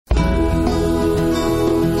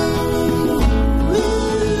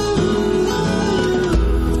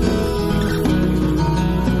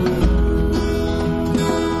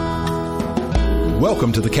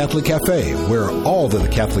Welcome to the Catholic Cafe, where all that the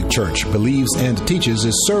Catholic Church believes and teaches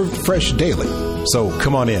is served fresh daily. So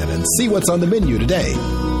come on in and see what's on the menu today.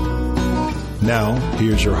 Now,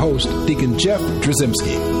 here's your host, Deacon Jeff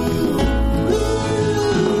Drzymski.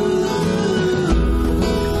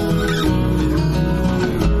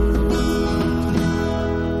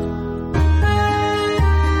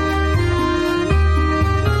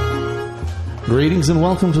 Greetings and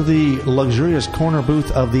welcome to the luxurious corner booth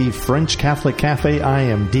of the French Catholic Cafe. I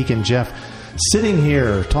am Deacon Jeff, sitting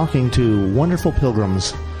here talking to wonderful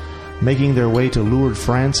pilgrims making their way to Lourdes,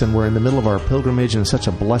 France, and we're in the middle of our pilgrimage and such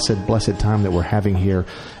a blessed time that we're having here.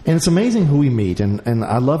 And it's amazing who we meet, and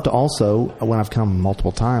I love to also, when I've come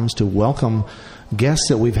multiple times, to welcome guests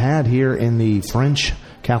that we've had here in the French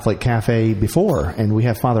Catholic Cafe before, and we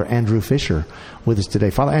have Father Andrew Fisher with us today.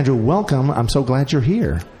 Father Andrew, welcome. I'm so glad you're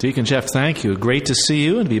here. Deacon Jeff, thank you. Great to see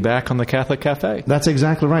you and to be back on the Catholic Cafe. That's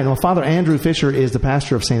exactly right. Well, Father Andrew Fisher is the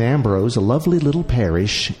pastor of St. Ambrose, a lovely little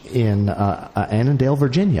parish in Annandale,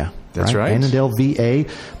 Virginia. That's right. Annandale, VA,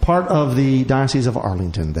 part of the Diocese of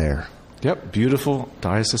Arlington there. Yep, beautiful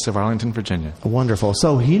Diocese of Arlington, Virginia. Wonderful.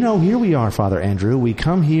 So, here we are, Father Andrew. We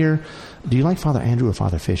come here. Do you like Father Andrew or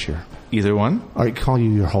Father Fisher? Either one. Or I call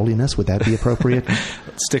you Your Holiness. Would that be appropriate?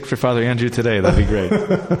 Stick for Father Andrew today. That'd be great.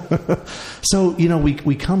 So,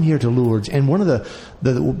 we come here to Lourdes, and one of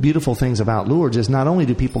the beautiful things about Lourdes is not only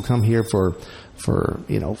do people come here for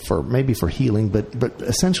maybe for healing, but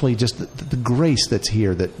essentially just the grace that's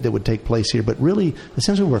here that would take place here. But really,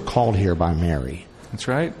 essentially, we're called here by Mary. That's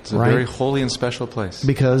right. It's a very holy and special place.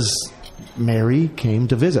 Because Mary came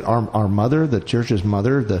to visit. Our mother, the Church's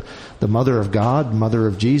mother, the Mother of God, Mother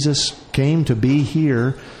of Jesus, came to be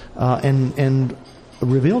here and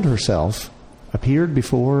revealed herself, appeared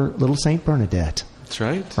before little Saint Bernadette. That's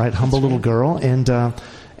right. Right, humble little girl,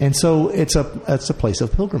 and so it's a place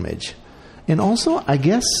of pilgrimage. And also, I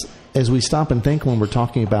guess, as we stop and think when we're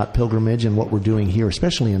talking about pilgrimage and what we're doing here,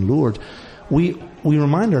 especially in Lourdes, we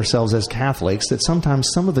remind ourselves as Catholics that sometimes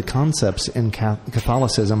some of the concepts in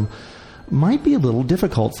Catholicism might be a little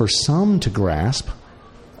difficult for some to grasp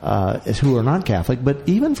who are not Catholic, but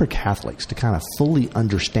even for Catholics to kind of fully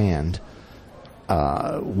understand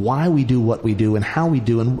why we do what we do and how we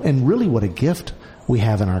do and really what a gift we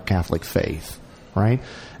have in our Catholic faith, right?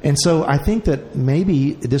 And so I think that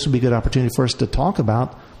maybe this would be a good opportunity for us to talk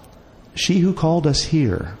about she who called us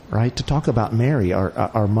here, right? To talk about Mary,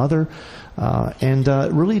 our mother, and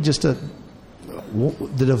really just the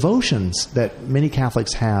devotions that many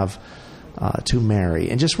Catholics have to Mary,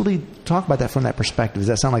 and just really talk about that from that perspective. Does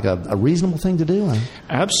that sound like a reasonable thing to do?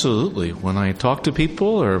 Absolutely. When I talk to people,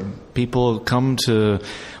 or people come to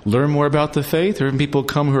learn more about the faith, or even people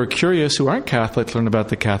come who are curious who aren't Catholic to learn about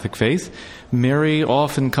the Catholic faith, Mary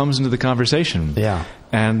often comes into the conversation. Yeah.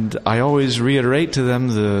 And I always reiterate to them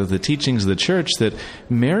the teachings of the Church that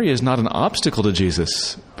Mary is not an obstacle to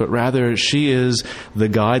Jesus, but rather she is the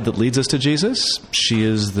guide that leads us to Jesus. She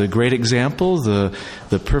is the great example,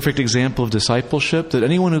 the perfect example of discipleship, that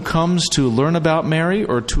anyone who comes to learn about Mary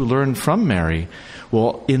or to learn from Mary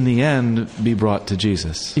will, in the end, be brought to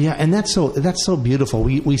Jesus. Yeah, and that's so beautiful.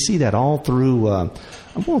 We see that all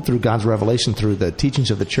through God's revelation, through the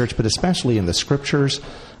teachings of the Church, but especially in the Scriptures,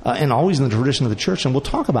 and always in the tradition of the Church. And we'll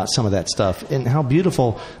talk about some of that stuff, and how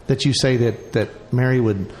beautiful that you say that Mary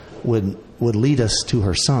would lead us to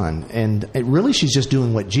her Son. And really, she's just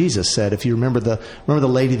doing what Jesus said. If you remember the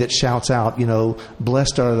lady that shouts out,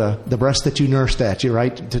 blessed are the breasts that you nursed at you,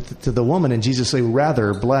 right, to the woman, and Jesus say,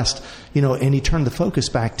 rather blessed, and he turned the focus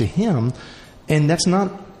back to him. And that's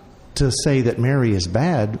not to say that Mary is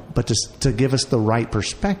bad, but to give us the right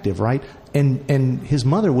perspective, right? And his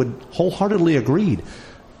mother would wholeheartedly agreed.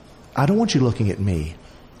 I don't want you looking at me.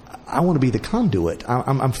 I want to be the conduit.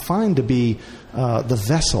 I'm fine to be the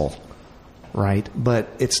vessel, right?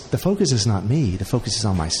 But the focus is not me. The focus is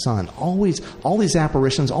on my Son. Always, all these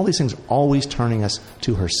apparitions, all these things, always turning us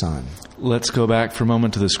to her Son. Let's go back for a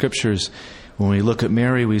moment to the Scriptures. When we look at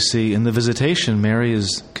Mary, we see in the visitation, Mary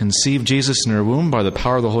has conceived Jesus in her womb by the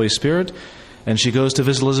power of the Holy Spirit, and she goes to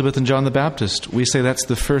visit Elizabeth and John the Baptist. We say that's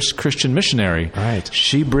the first Christian missionary. Right.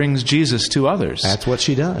 She brings Jesus to others. That's what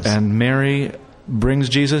she does. And Mary brings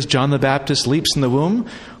Jesus. John the Baptist leaps in the womb,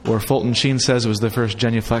 or Fulton Sheen says it was the first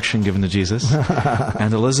genuflection given to Jesus.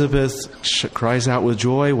 And Elizabeth cries out with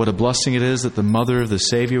joy, what a blessing it is that the mother of the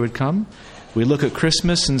Savior would come. We look at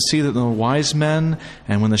Christmas and see that the wise men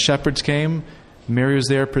and when the shepherds came, Mary was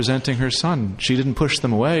there presenting her Son. She didn't push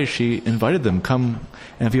them away. She invited them. Come.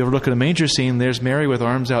 And if you ever look at a manger scene, there's Mary with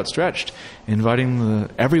arms outstretched, inviting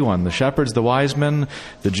everyone, the shepherds, the wise men,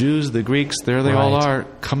 the Jews, the Greeks, there they all are.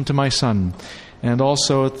 Come to my Son. And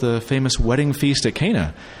also at the famous wedding feast at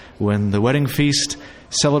Cana. When the wedding feast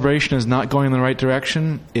celebration is not going in the right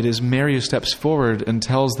direction, it is Mary who steps forward and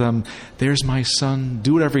tells them, "There's my son,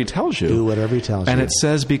 do whatever he tells you." Do whatever he tells you. And it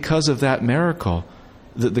says because of that miracle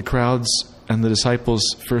that the crowds and the disciples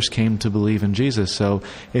first came to believe in Jesus. So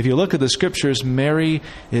if you look at the Scriptures, Mary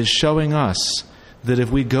is showing us that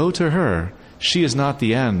if we go to her, she is not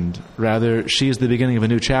the end. Rather, she is the beginning of a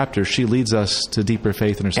new chapter. She leads us to deeper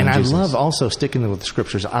faith in her Son Jesus. And I love also sticking with the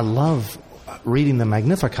Scriptures. I love reading the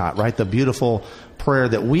Magnificat, right? The beautiful prayer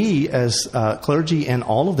that we as clergy and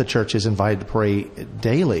all of the churches invited to pray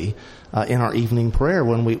daily in our evening prayer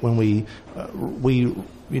when we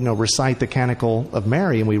recite the Canticle of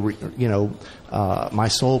Mary, and my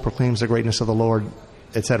soul proclaims the greatness of the Lord,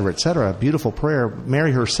 etc., etc. Beautiful prayer.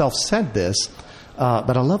 Mary herself said this,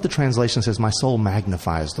 but I love the translation that says, "My soul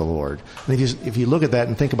magnifies the Lord." And if you look at that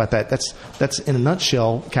and think about that, that's in a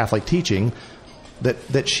nutshell Catholic teaching.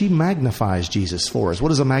 That she magnifies Jesus for us. What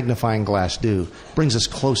does a magnifying glass do? Brings us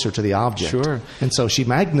closer to the object. Sure. And so she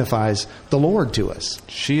magnifies the Lord to us.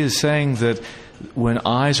 She is saying that when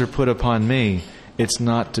eyes are put upon me, it's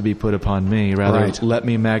not to be put upon me. Rather, Right. Let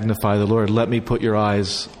me magnify the Lord. Let me put your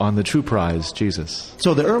eyes on the true prize, Jesus.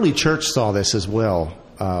 So the early church saw this as well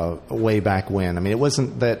way back when. I mean, it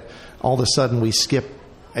wasn't that all of a sudden we skip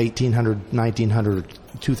 1800, 1900,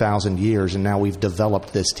 2,000 years, and now we've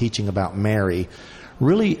developed this teaching about Mary.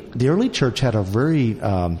 Really, the early church had a very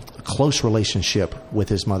close relationship with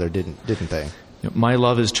his mother, didn't they? My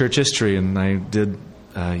love is church history, and I did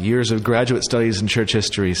years of graduate studies in church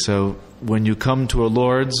history. So when you come to a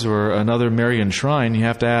Lourdes or another Marian shrine, you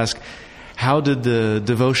have to ask, how did the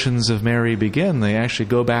devotions of Mary begin? They actually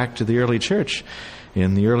go back to the early church.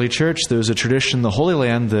 In the early church, there was a tradition in the Holy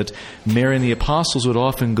Land that Mary and the apostles would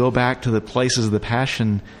often go back to the places of the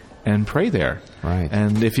Passion and pray there. Right.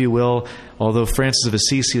 And if you will, although Francis of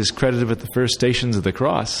Assisi is credited with the first stations of the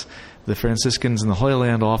cross, the Franciscans in the Holy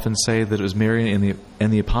Land often say that it was Mary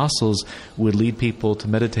and the apostles would lead people to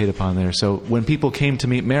meditate upon there. So when people came to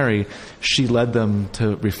meet Mary, she led them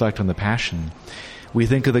to reflect on the Passion. We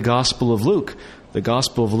think of the Gospel of Luke. The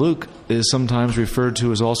Gospel of Luke is sometimes referred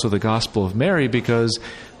to as also the Gospel of Mary because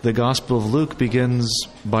the Gospel of Luke begins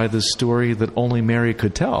by the story that only Mary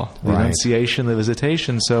could tell, the Right. Annunciation, the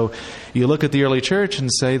Visitation. So you look at the early church and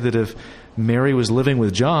say that if Mary was living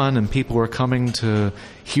with John and people were coming to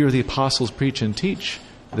hear the apostles preach and teach,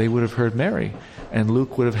 they would have heard Mary. And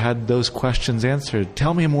Luke would have had those questions answered.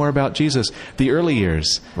 Tell me more about Jesus, the early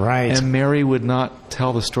years. Right. And Mary would not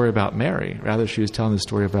tell the story about Mary. Rather, she was telling the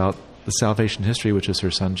story about the salvation history, which is her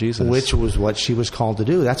son Jesus. Which was what she was called to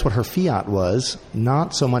do. That's what her fiat was.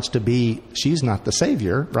 Not so much to be, she's not the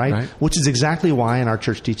Savior, right? Which is exactly why in our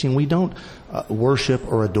church teaching we don't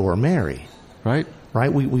worship or adore Mary. Right.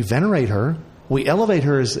 Right? We venerate her. We elevate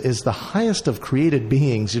her as the highest of created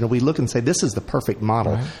beings. We look and say, this is the perfect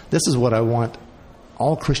model. Right. This is what I want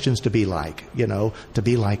all Christians to be like, to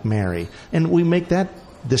be like Mary. And we make that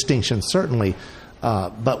distinction, certainly.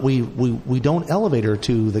 But we don't elevate her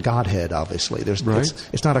to the Godhead, obviously.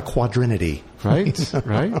 It's not a quadrinity. Right,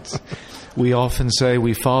 right. We often say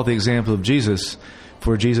we follow the example of Jesus,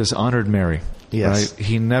 for Jesus honored Mary. Yes. Right?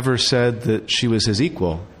 He never said that she was his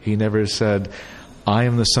equal. He never said, I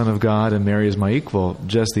am the Son of God and Mary is my equal.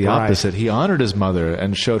 Just the opposite. Right. He honored his mother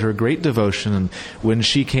and showed her great devotion. And when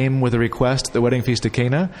she came with a request at the wedding feast of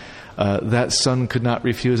Cana, that son could not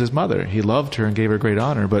refuse his mother. He loved her and gave her great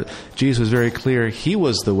honor. But Jesus was very clear. He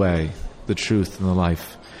was the way, the truth, and the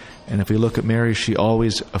life. And if we look at Mary, she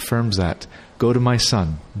always affirms that. Go to my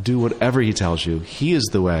son. Do whatever he tells you. He is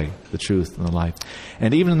the way, the truth, and the life.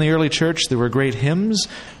 And even in the early church, there were great hymns.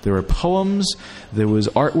 There were poems. There was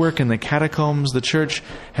artwork in the catacombs. The church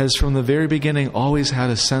has, from the very beginning, always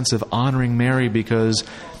had a sense of honoring Mary because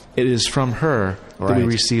it is from her that we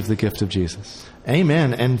receive the gift of Jesus.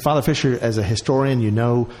 Amen. And Father Fisher, as a historian,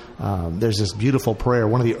 there's this beautiful prayer.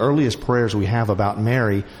 One of the earliest prayers we have about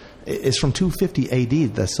Mary is from 250 A.D.,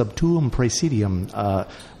 the Subtuum Praesidium.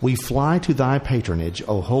 We fly to thy patronage,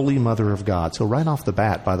 O Holy Mother of God. So right off the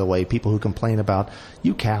bat, by the way, people who complain about,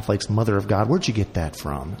 you Catholics, Mother of God, where'd you get that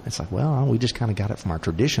from? It's like, well, we just kind of got it from our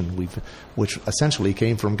tradition, which essentially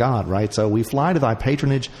came from God, right? So we fly to thy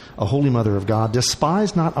patronage, O Holy Mother of God.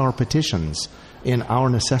 Despise not our petitions in our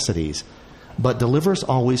necessities, but deliver us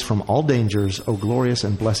always from all dangers, O glorious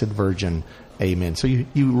and blessed Virgin. Amen. So you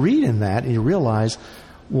read in that and you realize,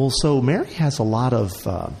 well, so Mary has a lot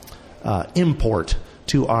of import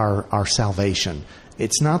to our salvation.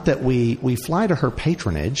 It's not that we fly to her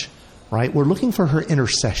patronage, right? We're looking for her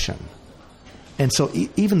intercession. And so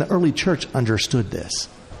even the early church understood this.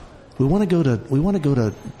 we want to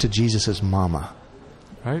go to Jesus' mama.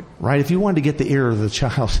 Right? If you wanted to get the ear of the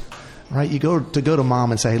child, right, you go to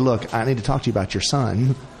mom and say, hey, look, I need to talk to you about your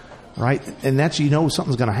son. Right? And that's,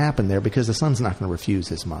 something's going to happen there because the son's not going to refuse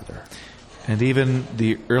his mother. And even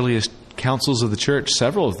the earliest councils of the church,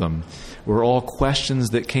 several of them, were all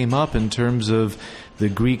questions that came up in terms of the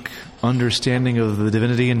Greek understanding of the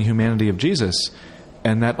divinity and humanity of Jesus.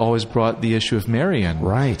 And that always brought the issue of Marian.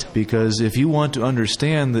 Right. Because if you want to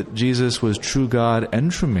understand that Jesus was true God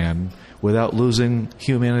and true man without losing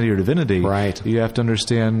humanity or divinity, right, you have to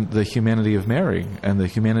understand the humanity of Mary and the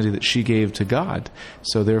humanity that she gave to God.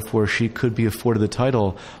 So therefore she could be afforded the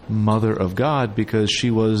title Mother of God because she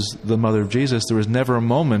was the mother of Jesus. There was never a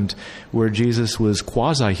moment where Jesus was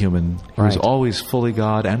quasi-human. He was always fully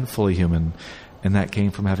God and fully human. And that came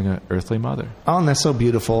from having an earthly mother. Oh, and that's so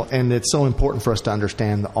beautiful. And it's so important for us to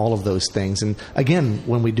understand all of those things. And again,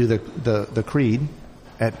 when we do the creed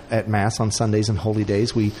at Mass on Sundays and holy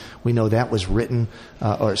days, we know that was written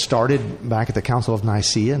or started back at the Council of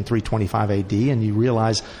Nicaea in 325 AD. And you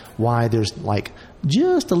realize why there's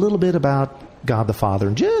just a little bit about God the Father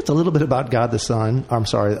and just a little bit about God the Son,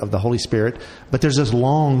 of the Holy Spirit. But there's this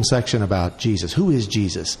long section about Jesus. Who is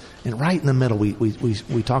Jesus? And right in the middle,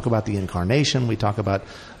 we talk about the incarnation. We talk about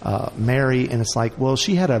Mary. And it's well,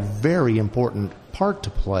 she had a very important part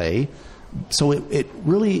to play. So it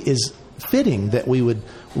really is fitting that we would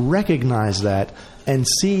recognize that and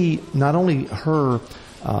see not only her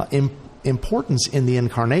importance in the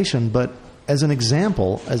incarnation, but as an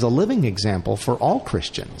example, as a living example for all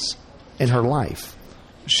Christians in her life.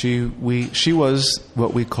 She was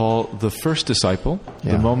what we call the first disciple.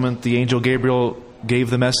 Yeah. The moment the angel Gabriel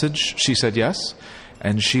gave the message, she said yes.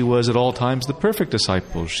 And she was at all times the perfect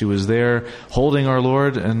disciple. She was there holding our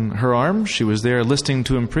Lord in her arms. She was there listening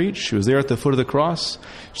to him preach. She was there at the foot of the cross.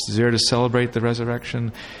 She was there to celebrate the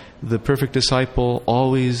resurrection. The perfect disciple,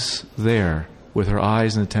 always there with her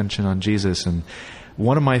eyes and attention on Jesus. And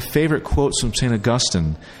one of my favorite quotes from St.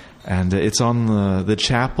 Augustine, and it's on the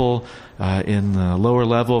chapel in the lower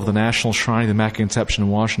level of the National Shrine of the Immaculate Conception in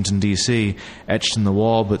Washington, D.C., etched in the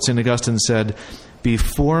wall. But St. Augustine said,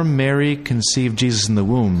 before Mary conceived Jesus in the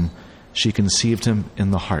womb, she conceived him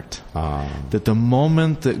in the heart. That the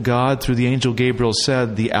moment that God, through the angel Gabriel,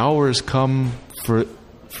 said, the hour has come for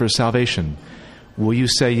salvation, will you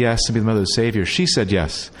say yes and be the mother of the Savior? She said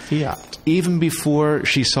yes. Fiat. Even before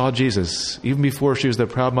she saw Jesus, even before she was the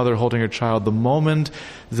proud mother holding her child, the moment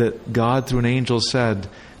that God, through an angel, said,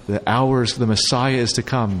 the Messiah is to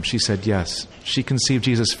come, she said yes. She conceived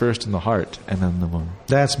Jesus first in the heart and then in the womb.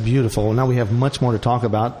 That's beautiful. Now we have much more to talk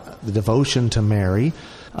about, the devotion to Mary.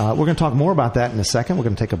 We're going to talk more about that in a second. We're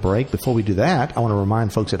going to take a break. Before we do that, I want to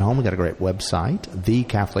remind folks at home, we've got a great website,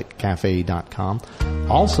 thecatholiccafe.com.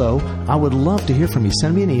 Also, I would love to hear from you.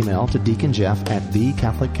 Send me an email to Deacon Jeff at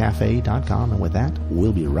thecatholiccafe.com. And with that,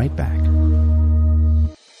 we'll be right back.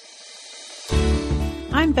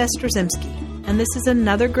 I'm Bess Drzymski, and this is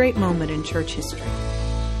another great moment in church history.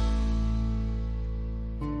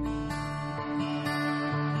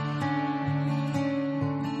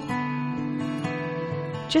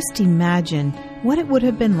 Just imagine what it would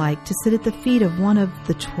have been like to sit at the feet of one of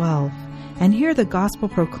the 12 and hear the gospel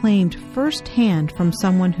proclaimed firsthand from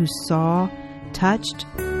someone who saw, touched,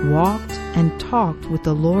 walked, and talked with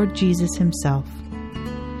the Lord Jesus himself.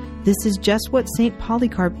 This is just what St.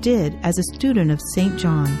 Polycarp did as a student of St.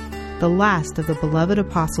 John, the last of the beloved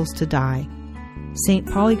apostles to die. St.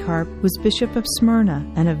 Polycarp was Bishop of Smyrna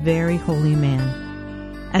and a very holy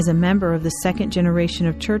man. As a member of the second generation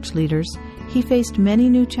of church leaders, he faced many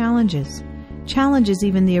new challenges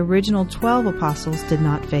even the original 12 apostles did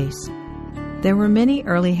not face. There were many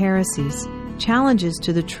early heresies, challenges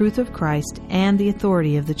to the truth of Christ and the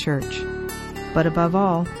authority of the church. But above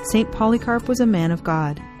all, St. Polycarp was a man of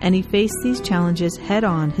God, and he faced these challenges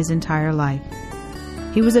head-on his entire life.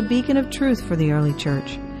 He was a beacon of truth for the early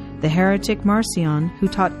church. The heretic Marian, who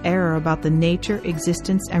taught error about the nature,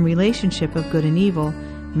 existence, and relationship of good and evil,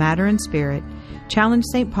 matter and spirit, challenged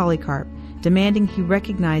St. Polycarp, demanding he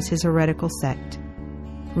recognize his heretical sect.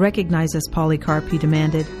 "Recognize us, Polycarp," he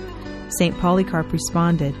demanded. St. Polycarp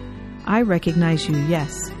responded, "I recognize you,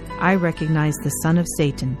 yes. I recognize the son of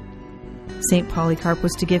Satan." St. Polycarp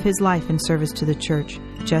was to give his life in service to the church,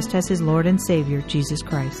 just as his Lord and Savior, Jesus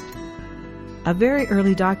Christ. A very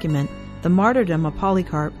early document, the Martyrdom of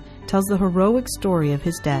Polycarp, tells the heroic story of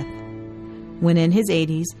his death. When in his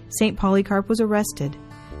 80s, St. Polycarp was arrested.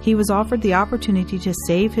 He was offered the opportunity to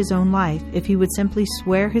save his own life if he would simply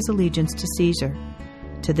swear his allegiance to Caesar.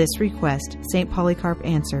 To this request, St. Polycarp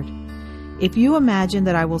answered, "If you imagine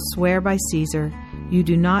that I will swear by Caesar, you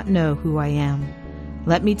do not know who I am.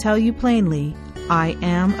 Let me tell you plainly, I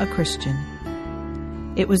am a Christian.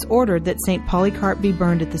 It was ordered that St. Polycarp be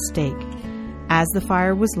burned at the stake. As the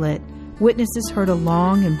fire was lit, witnesses heard a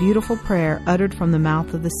long and beautiful prayer uttered from the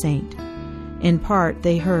mouth of the saint. In part,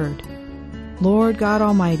 they heard, Lord God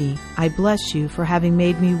Almighty, I bless you for having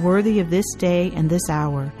made me worthy of this day and this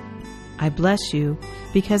hour. I bless you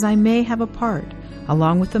because I may have a part,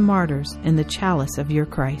 along with the martyrs, in the chalice of your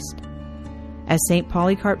Christ. As St.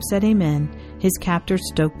 Polycarp said amen, his captors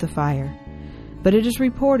stoked the fire. But it is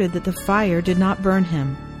reported that the fire did not burn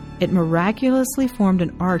him. It miraculously formed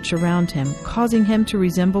an arch around him, causing him to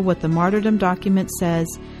resemble what the martyrdom document says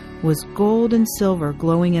was gold and silver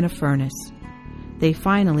glowing in a furnace. They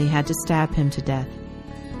finally had to stab him to death.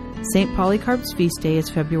 St. Polycarp's feast day is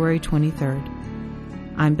February 23rd.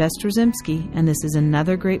 I'm Bess Drzymski, and this is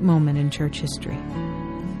another great moment in church history.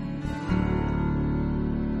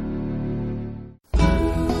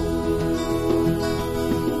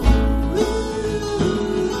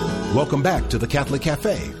 Welcome back to the Catholic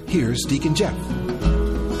Cafe. Here's Deacon Jeff.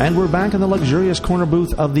 And we're back in the luxurious corner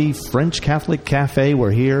booth of the French Catholic Cafe.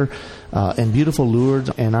 We're here in beautiful Lourdes,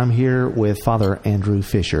 and I'm here with Father Andrew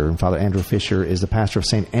Fisher. And Father Andrew Fisher is the pastor of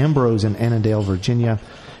St. Ambrose in Annandale, Virginia,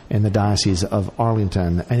 in the Diocese of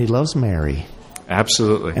Arlington. And he loves Mary.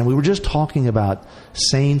 Absolutely. And we were just talking about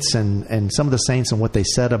saints and some of the saints and what they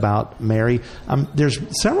said about Mary. There's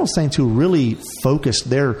several saints who really focused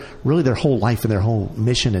their whole life and their whole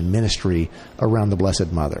mission and ministry around the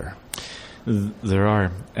Blessed Mother. There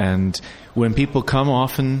are. And when people come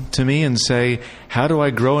often to me and say, how do I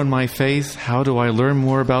grow in my faith? How do I learn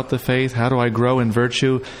more about the faith? How do I grow in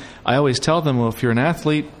virtue? I always tell them, well, if you're an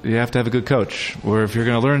athlete, you have to have a good coach. Or if you're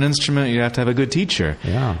going to learn an instrument, you have to have a good teacher.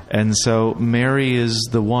 Yeah. And so Mary is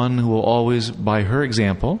the one who will always, by her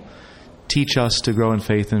example, teach us to grow in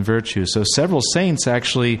faith and virtue. So several saints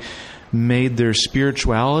actually made their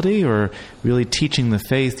spirituality or really teaching the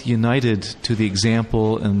faith united to the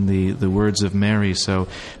example and the words of Mary. So,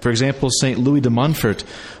 for example, St. Louis de Montfort,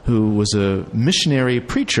 who was a missionary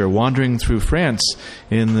preacher wandering through France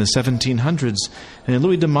in the 1700s, and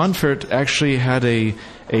Louis de Montfort actually had a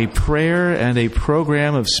prayer and a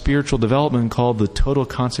program of spiritual development called the Total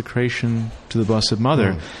Consecration to the Blessed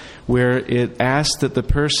Mother, where it asked that the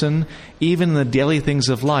person, even in the daily things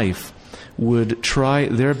of life, would try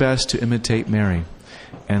their best to imitate Mary.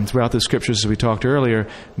 And throughout the Scriptures, as we talked earlier,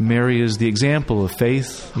 Mary is the example of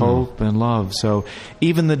faith, hope, and love. So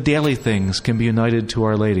even the daily things can be united to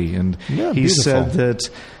Our Lady. And he said that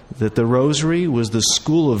the Rosary was the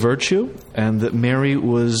school of virtue and that Mary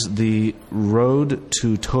was the road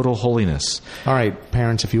to total holiness. All right,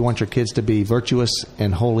 parents, if you want your kids to be virtuous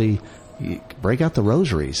and holy, break out the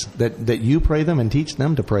rosaries, that you pray them and teach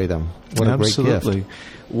them to pray them. What a Absolutely. Great gift.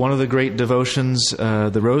 One of the great devotions,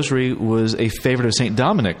 the Rosary, was a favorite of St.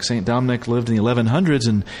 Dominic. St. Dominic lived in the 1100s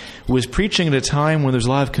and was preaching at a time when there was a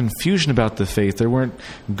lot of confusion about the faith. There weren't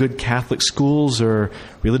good Catholic schools or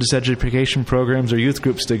religious education programs or youth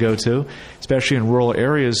groups to go to, especially in rural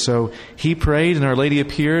areas. So he prayed and Our Lady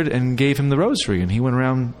appeared and gave him the Rosary. And he went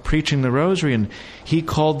around preaching the Rosary, and he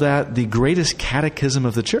called that the greatest catechism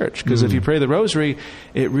of the Church. Because if you pray the Rosary,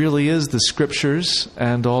 it really is the Scriptures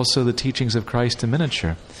and also the teachings of Christ in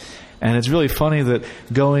miniature. And it's really funny that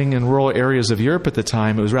going in rural areas of Europe at the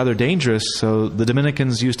time, it was rather dangerous. So the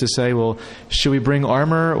Dominicans used to say, well, should we bring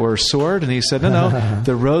armor or sword? And he said, no,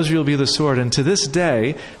 the rosary will be the sword. And to this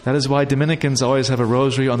day, that is why Dominicans always have a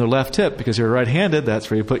rosary on their left hip, because you're right-handed, that's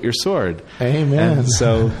where you put your sword. Amen. And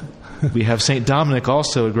so we have St. Dominic,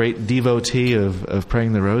 also a great devotee of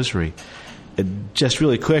praying the rosary. Just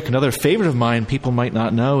really quick, another favorite of mine people might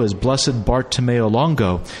not know is Blessed Bartolomeo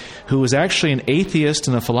Longo, who was actually an atheist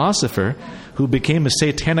and a philosopher who became a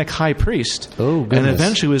satanic high priest. Oh, goodness. And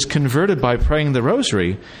eventually was converted by praying the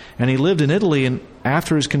rosary. And he lived in Italy, and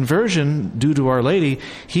after his conversion, due to Our Lady,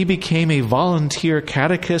 he became a volunteer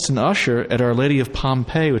catechist and usher at Our Lady of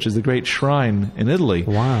Pompeii, which is the great shrine in Italy.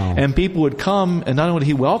 Wow. And people would come, and not only would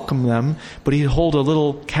he welcome them, but he'd hold a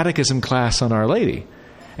little catechism class on Our Lady.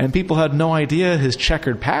 And people had no idea his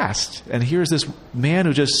checkered past. And here's this man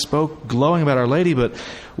who just spoke glowing about Our Lady. But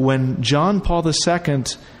when John Paul II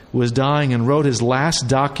was dying and wrote his last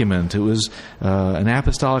document, it was an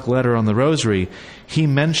apostolic letter on the Rosary, he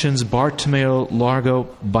mentions Bartolomeo Longo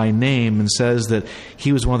by name and says that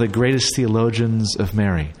he was one of the greatest theologians of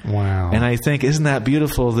Mary. Wow. And I think, isn't that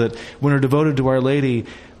beautiful that when we're devoted to Our Lady,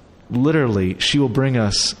 literally, she will bring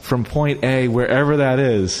us from point A, wherever that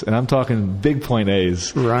is, and I'm talking big point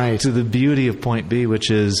A's, right, to the beauty of point B, which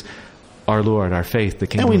is our Lord, our faith, the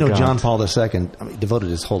kingdom of God. And we know John Paul II devoted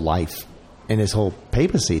his whole life his whole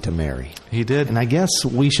papacy to Mary. He did. And I guess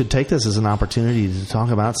we should take this as an opportunity to talk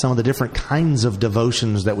about some of the different kinds of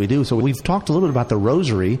devotions that we do. So we've talked a little bit about the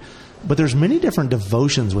rosary, but there's many different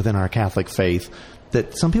devotions within our Catholic faith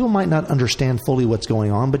that some people might not understand fully what's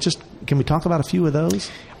going on, but just can we talk about a few of those?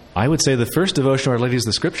 I would say the first devotion of Our Lady is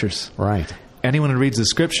the Scriptures. Right. Anyone who reads the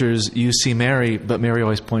Scriptures, you see Mary, but Mary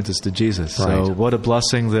always points us to Jesus. Right. So what a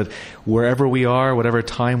blessing that wherever we are, whatever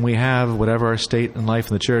time we have, whatever our state in life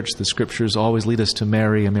in the Church, the Scriptures always lead us to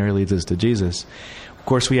Mary, and Mary leads us to Jesus. Of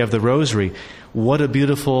course, we have the Rosary. What a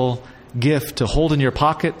beautiful gift to hold in your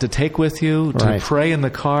pocket, to take with you, to pray in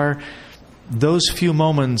the car. Those few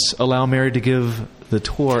moments allow Mary to give the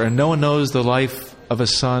tour, and no one knows the life of a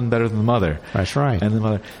son better than the mother. That's right. And the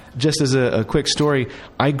mother. Just as a quick story,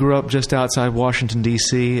 I grew up just outside Washington,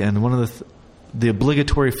 D.C., and one of the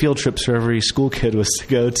obligatory field trips for every school kid was to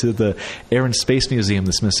go to the Air and Space Museum,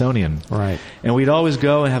 the Smithsonian. Right. And we'd always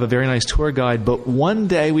go and have a very nice tour guide, but one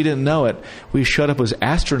day we didn't know it. We showed up, it was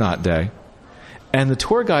Astronaut Day, and the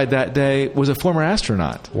tour guide that day was a former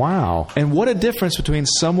astronaut. Wow. And what a difference between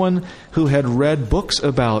someone who had read books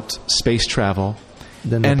about space travel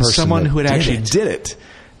and someone who had actually did it.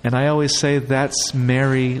 And I always say that's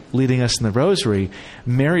Mary leading us in the Rosary.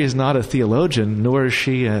 Mary is not a theologian, nor is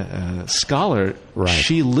she a scholar. Right.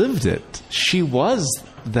 She lived it. She was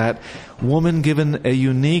that woman given a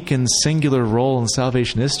unique and singular role in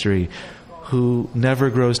salvation history who never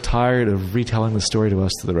grows tired of retelling the story to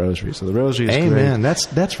us through the Rosary. So the Rosary is Amen. great.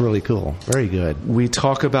 That's really cool. Very good. We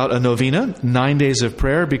talk about a novena, 9 days of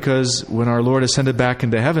prayer, because when our Lord ascended back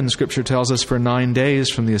into heaven, Scripture tells us for 9 days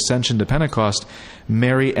from the Ascension to Pentecost,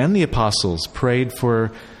 Mary and the apostles prayed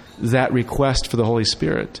for that request for the Holy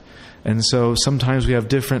Spirit. And so sometimes we have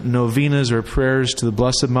different novenas or prayers to the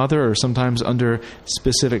Blessed Mother, or sometimes under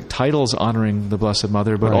specific titles honoring the Blessed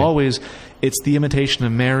Mother, but always it's the imitation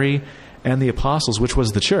of Mary and the apostles, which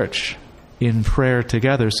was the church, in prayer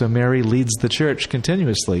together. So Mary leads the church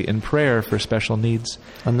continuously in prayer for special needs.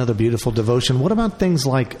 Another beautiful devotion. What about things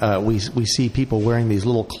like we see people wearing these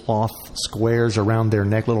little cloth squares around their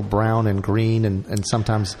neck, little brown and green, and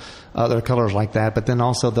sometimes other colors like that. But then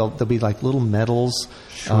also there'll be like little medals.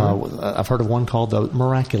 Sure. I've heard of one called the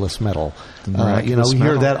miraculous medal. The miraculous we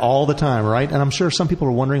medal. hear that all the time, right? And I'm sure some people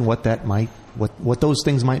are wondering what those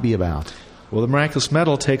things might be about. Well, the miraculous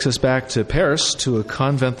medal takes us back to Paris, to a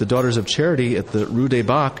convent, the Daughters of Charity, at the Rue des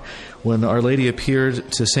Bacs, when Our Lady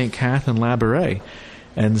appeared to St. Catherine Labouré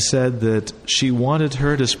and said that she wanted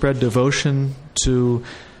her to spread devotion to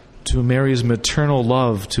Mary's maternal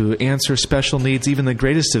love, to answer special needs, even the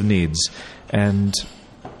greatest of needs. And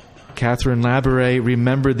Catherine Labouré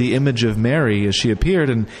remembered the image of Mary as she appeared,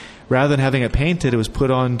 and rather than having it painted, it was put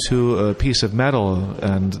onto a piece of metal,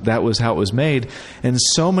 and that was how it was made. And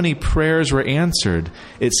so many prayers were answered,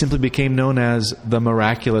 it simply became known as the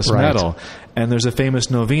miraculous medal. And there's a famous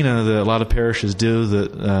novena that a lot of parishes do,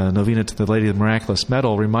 the novena to the Lady of the Miraculous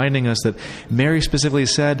Medal, reminding us that Mary specifically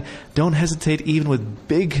said, don't hesitate even with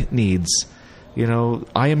big needs.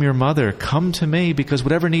 I am your mother. Come to me, because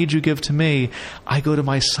whatever need you give to me, I go to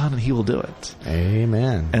my son and he will do it.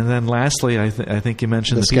 Amen. And then lastly, I think you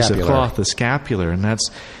mentioned the piece of cloth, the scapular, and that's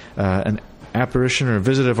an apparition or a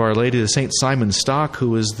visit of Our Lady to St. Simon Stock,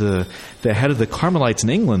 who was the head of the Carmelites in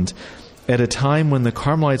England at a time when the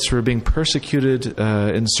Carmelites were being persecuted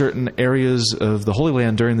in certain areas of the Holy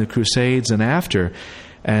Land during the Crusades and after.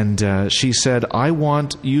 And she said, I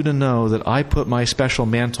want you to know that I put my special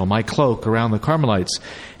mantle, my cloak, around the Carmelites,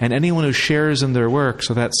 and anyone who shares in their work.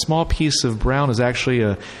 So that small piece of brown is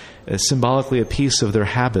actually symbolically a piece of their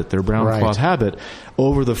habit, their brown cloth habit,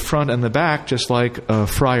 over the front and the back, just like a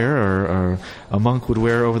friar or a monk would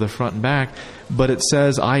wear over the front and back. But it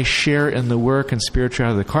says, I share in the work and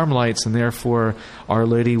spirituality of the Carmelites, and therefore Our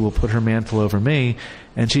Lady will put her mantle over me.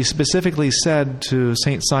 And she specifically said to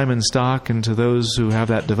St. Simon Stock and to those who have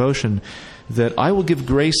that devotion that I will give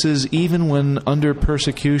graces even when under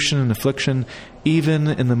persecution and affliction, even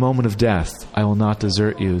in the moment of death, I will not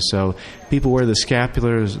desert you. So people wear the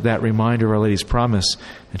scapular as that reminder of Our Lady's promise,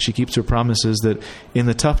 and she keeps her promises that in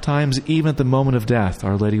the tough times, even at the moment of death,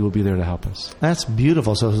 Our Lady will be there to help us. That's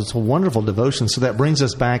beautiful. So it's a wonderful devotion. So that brings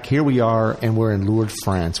us back. Here we are, and we're in Lourdes,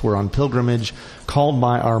 France. We're on pilgrimage, called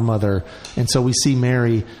by our mother. And so we see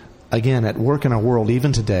Mary, again, at work in our world,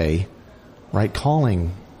 even today, right,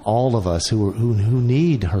 calling all of us who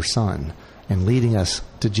need her son and leading us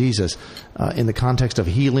to Jesus in the context of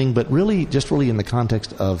healing, but really in the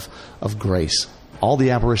context of grace. All the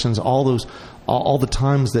apparitions, all the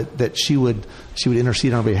times that she would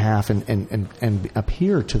intercede on our behalf and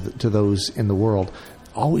appear to those in the world,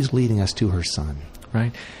 always leading us to her son.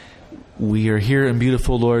 Right. We are here in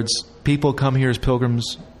beautiful Lourdes. People come here as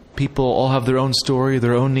pilgrims. People all have their own story,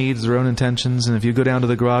 their own needs, their own intentions. And if you go down to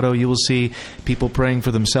the grotto, you will see people praying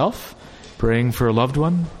for themselves, praying for a loved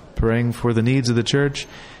one, praying for the needs of the church,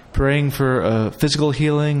 praying for a physical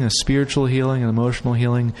healing, a spiritual healing, an emotional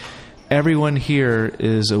healing. Everyone here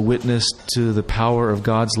is a witness to the power of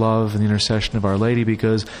God's love and the intercession of Our Lady,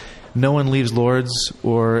 because no one leaves Lourdes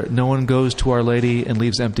or no one goes to Our Lady and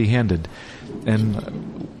leaves empty-handed.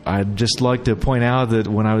 And I'd just like to point out that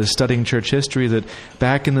when I was studying church history, that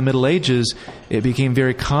back in the Middle Ages, it became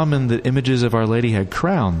very common that images of Our Lady had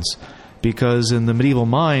crowns, because in the medieval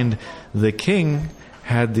mind, the king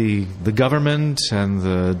had the government and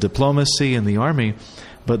the diplomacy and the army,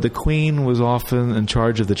 but the queen was often in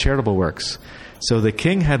charge of the charitable works. So the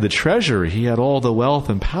king had the treasury, he had all the wealth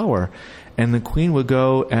and power, and the queen would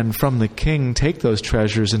go and from the king take those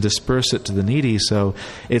treasures and disperse it to the needy. So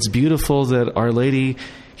it's beautiful that Our Lady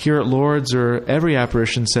here at Lourdes, or every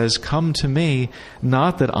apparition, says, come to me,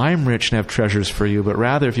 not that I'm rich and have treasures for you, but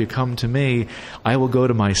rather if you come to me, I will go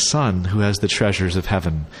to my Son who has the treasures of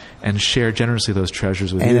heaven and share generously those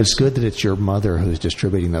treasures with you. And it's good that it's your mother who's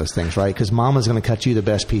distributing those things, right? Because Mama's going to cut you the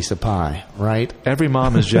best piece of pie, right? Every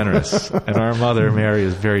mom is generous, and our mother, Mary,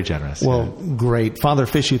 is very generous. Well, great. Father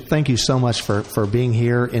Fish, thank you so much for being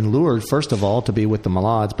here in Lourdes, first of all, to be with the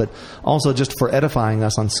Malades, but also just for edifying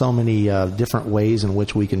us on so many different ways in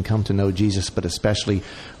which we can come to know Jesus, but especially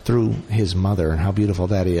through His mother, and how beautiful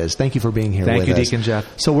that is. Thank you for being here with us. Thank you, Deacon Jeff.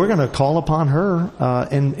 So we're going to call upon her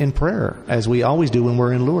in prayer, as we always do when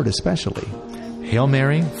we're in Lourdes especially. Hail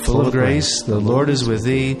Mary, full of grace, the Lord is with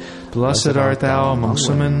thee. Blessed art thou amongst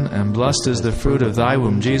women, and blessed is the fruit of thy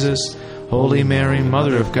womb, Jesus. Holy Mary,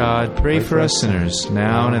 Mother of God, pray for us sinners,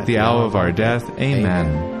 now and at the hour of our death.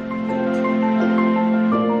 Amen.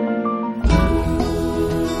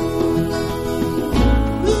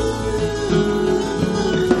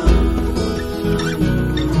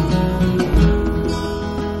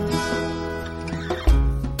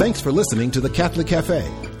 Thanks for listening to The Catholic Cafe.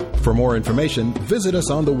 For more information, visit us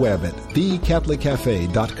on the web at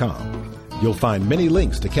thecatholiccafe.com. You'll find many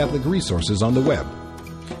links to Catholic resources on the web.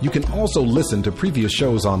 You can also listen to previous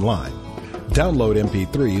shows online, download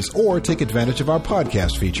MP3s, or take advantage of our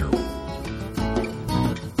podcast feature.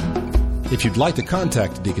 If you'd like to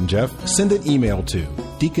contact Deacon Jeff, send an email to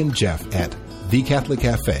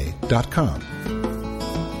deaconjeff@thecatholiccafe.com.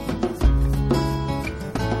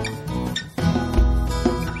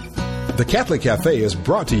 The Catholic Cafe is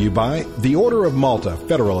brought to you by the Order of Malta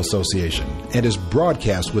Federal Association and is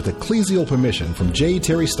broadcast with ecclesial permission from J.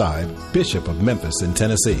 Terry Stive, Bishop of Memphis in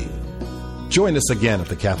Tennessee. Join us again at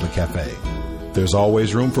the Catholic Cafe. There's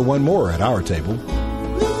always room for one more at our table.